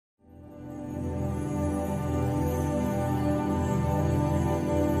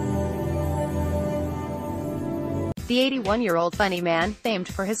The 81-year-old funny man, famed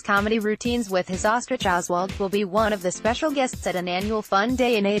for his comedy routines with his ostrich Oswald, will be one of the special guests at an annual Fun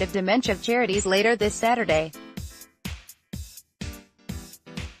Day in aid of dementia charities later this Saturday.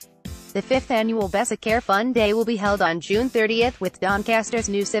 The 5th Annual Bessacarr Fun Day will be held on June 30th, with Doncaster's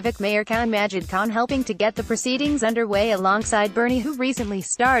new Civic Mayor Majid helping to get the proceedings underway alongside Bernie, who recently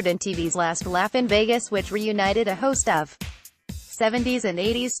starred in TV's Last Laugh in Vegas, which reunited a host of 70s and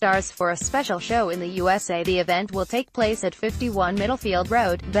 80s stars for a special show in the USA. The event will take place at 51 Middlefield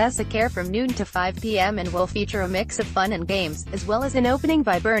Road, Bessacarr from noon to 5 p.m. and will feature a mix of fun and games, as well as an opening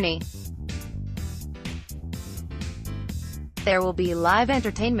by Bernie. There will be live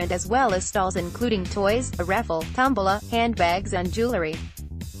entertainment as well as stalls including toys, a raffle, tombola, handbags and jewelry.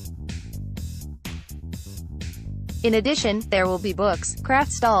 In addition, there will be books,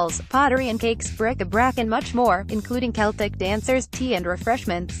 craft stalls, pottery and cakes, bric-a-brac and much more, including Celtic dancers, tea and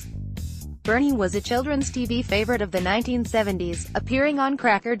refreshments. Bernie was a children's TV favorite of the 1970s, appearing on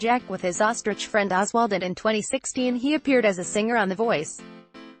Cracker Jack with his ostrich friend Oswald, and in 2016 he appeared as a singer on The Voice.